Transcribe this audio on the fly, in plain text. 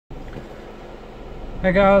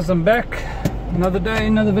Hey guys, I'm back. Another day,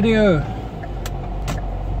 another video.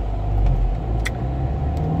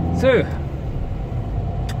 So,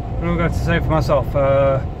 what have I got to say for myself?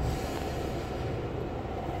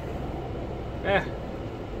 Yeah,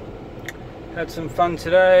 had some fun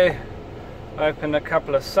today. Opened a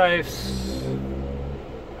couple of safes.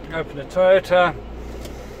 Opened a Toyota.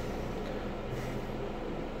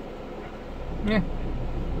 Yeah,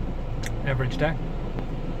 average day.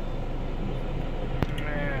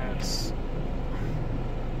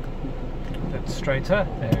 That's straighter.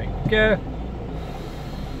 There we go.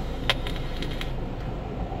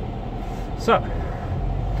 So,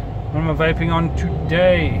 what am I vaping on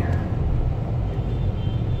today?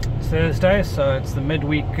 It's Thursday, so it's the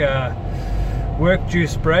midweek work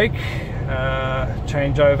juice break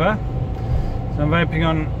changeover. So I'm vaping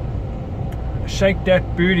on Shake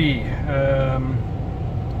That Booty. I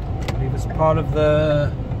believe it's part of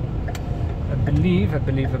the. I believe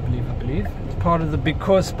it's part of the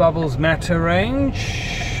Because Bubbles Matter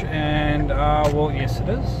range, and well, yes it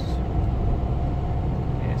is.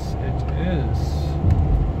 Yes it is.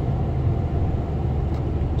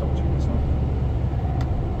 Double check this one.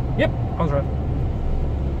 Yep, I was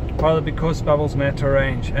right. Part of the Because Bubbles Matter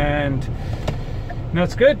range, and no,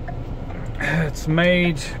 it's good. It's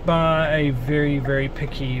made by a very, very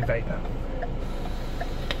picky vapor.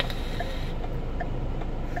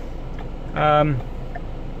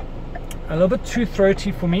 A little bit too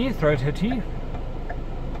throaty for me, throat hitty.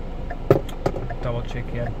 Double check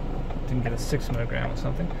here, didn't get a 6 milligram or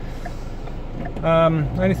something.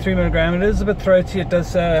 Only 3 milligram. It is a bit throaty. It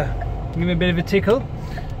does give me a bit of a tickle,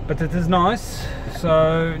 but it is nice.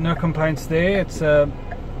 So no complaints there. It's a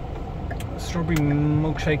strawberry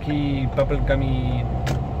milkshakey, bubblegummy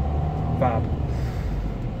vibe.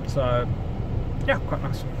 So yeah, quite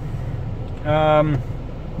nice.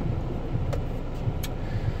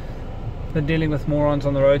 Been dealing with morons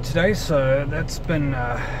on the road today, so that's been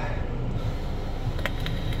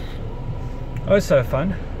oh so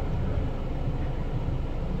fun.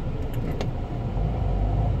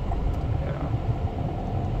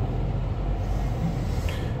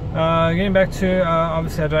 Yeah. Getting back to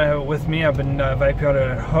obviously I don't have it with me. I've been vaping on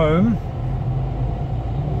it at home.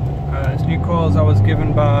 It's new coils I was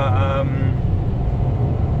given by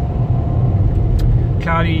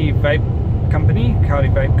Cloudy Vape Company, Cloudy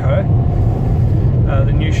Vape Co.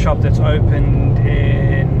 The new shop that's opened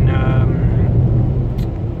in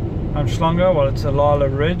Umhlanga. Well, it's a Lala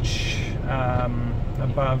Ridge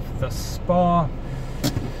above the spa.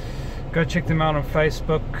 Go check them out on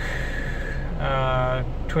Facebook,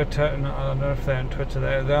 Twitter. No, I don't know if they're on Twitter.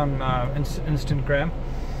 They're on Instagram.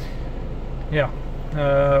 Yeah,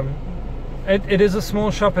 it is a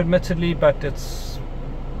small shop, admittedly, but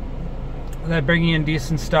they're bringing in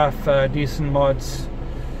decent stuff, decent mods.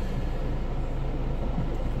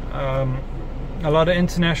 A lot of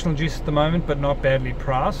international juice at the moment, but not badly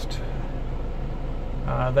priced.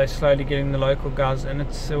 They're slowly getting the local guys, and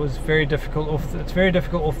it was very difficult it's very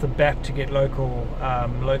difficult off the bat to get local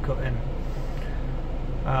in.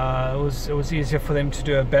 It was easier for them to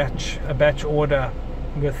do a batch order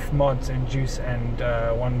with mods and juice, and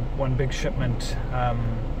one big shipment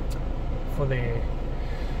for their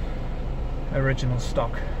original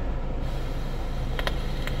stock.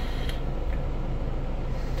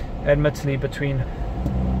 Admittedly, between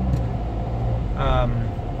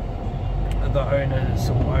the owners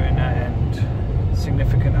or owner and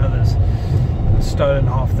significant others, stolen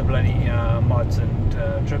half the bloody mods and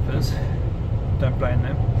drippers. Don't blame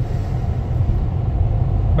them.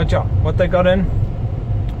 But yeah, what they got in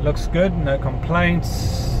looks good, no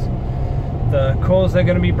complaints. The cores they're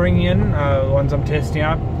going to be bringing in, the ones I'm testing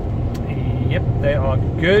out, yep, they are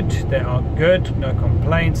good. They are good, no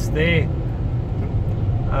complaints there.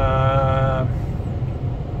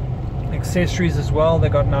 Accessories as well. They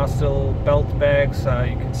got nice little belt bags.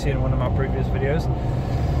 You can see in one of my previous videos.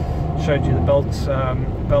 Showed you the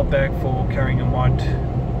belt bag for carrying a mod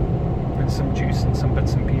and some juice and some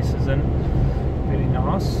bits and pieces in. Very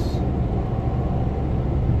nice.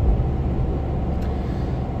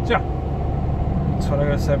 So yeah, that's what I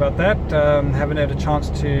got to say about that. Haven't had a chance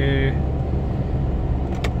to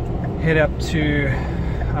head up to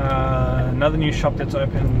another new shop that's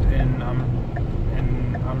opened in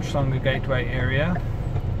Umhlanga Gateway area.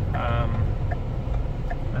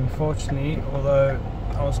 Unfortunately, although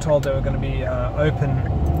I was told they were going to be open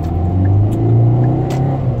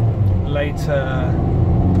later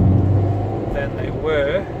than they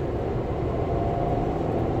were,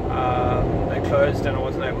 they closed and I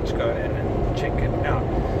wasn't able to go in and check it out.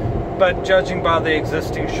 but judging by the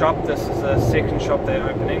existing shop, this is the second shop they're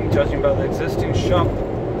opening. Judging by the existing shop,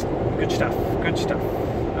 good stuff. Good stuff.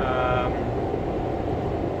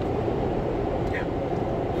 Yeah.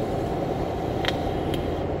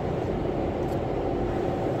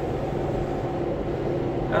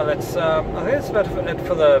 Now that's. I think that's about it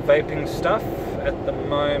for the vaping stuff at the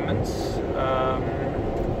moment.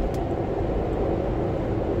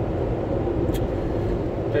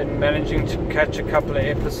 Been managing to catch a couple of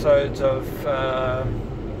episodes of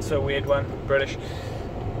it's a weird one, British.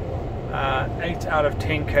 8 out of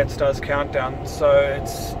 10 cats does countdown. So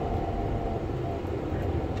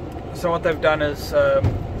what they've done is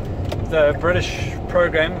the British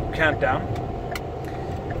program countdown.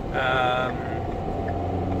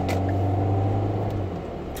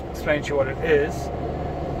 Explain to you what it is.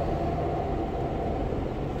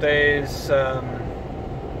 There's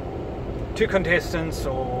 2 contestants,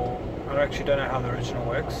 or I actually don't know how the original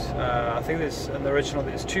works. I think in the original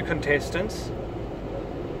there's 2 contestants,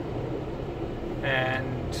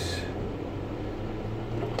 and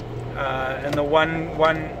in the one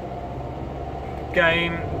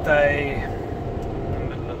game they in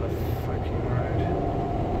the middle of the fucking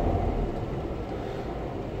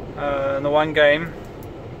road. In the one game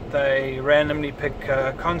they randomly pick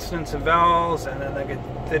consonants and vowels, and then they get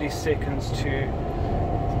 30 seconds to.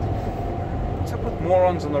 What's up with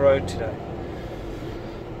morons on the road today?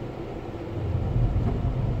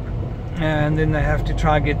 And then they have to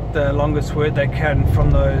try and get the longest word they can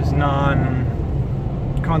from those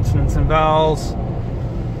 9 consonants and vowels.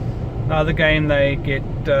 The other game they get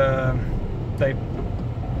they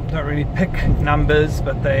don't really pick numbers,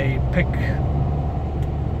 but they pick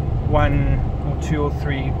 1 or 2 or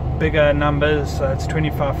 3 bigger numbers. So it's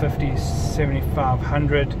 25, 50, 75,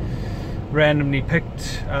 100 randomly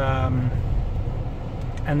picked.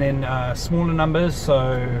 And then smaller numbers,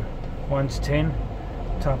 so 1 to 10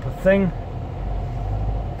 type of thing,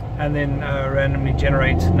 and then randomly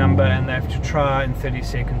generate a number, and they have to try in 30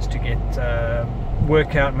 seconds to get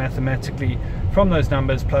work out mathematically from those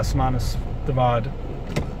numbers, plus, minus, divide,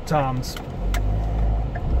 times,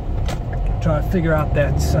 try to figure out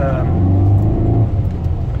that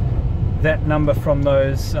number from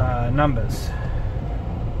those numbers.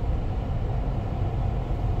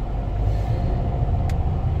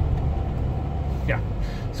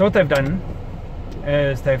 So what they've done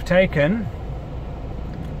is they've taken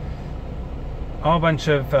a whole bunch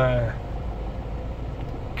of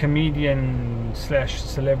comedian /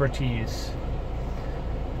 celebrities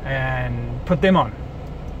and put them on.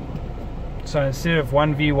 So instead of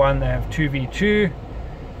 1v1 they have 2v2,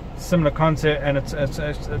 similar concept, and it's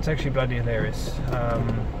actually bloody hilarious.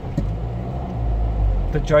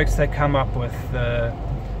 The jokes they come up with,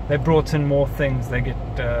 they brought in more things. They get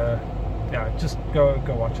yeah, just go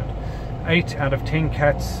watch it. 8 out of 10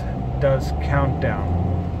 cats does countdown.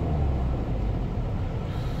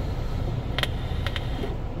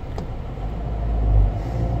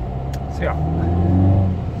 So yeah.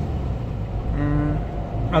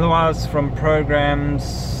 Otherwise, from programs,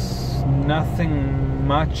 nothing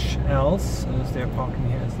much else. Is there parking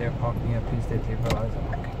here? Is there parking here? Please let me realize I'm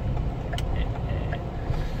parking.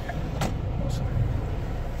 Awesome.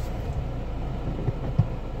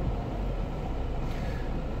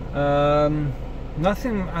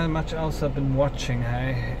 Nothing much else I've been watching,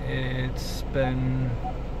 hey. It's been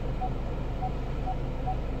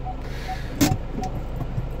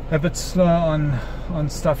a bit slow on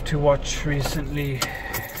stuff to watch recently.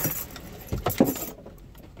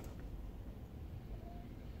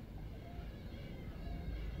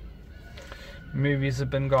 Movies have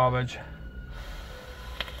been garbage.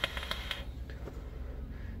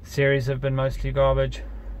 Series have been mostly garbage.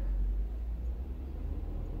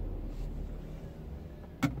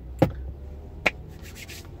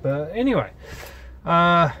 But anyway,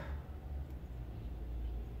 the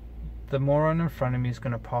moron in front of me is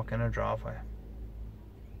going to park in a driveway.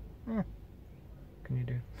 What can you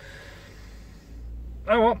do?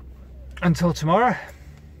 Oh well, until tomorrow,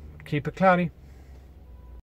 keep it cloudy.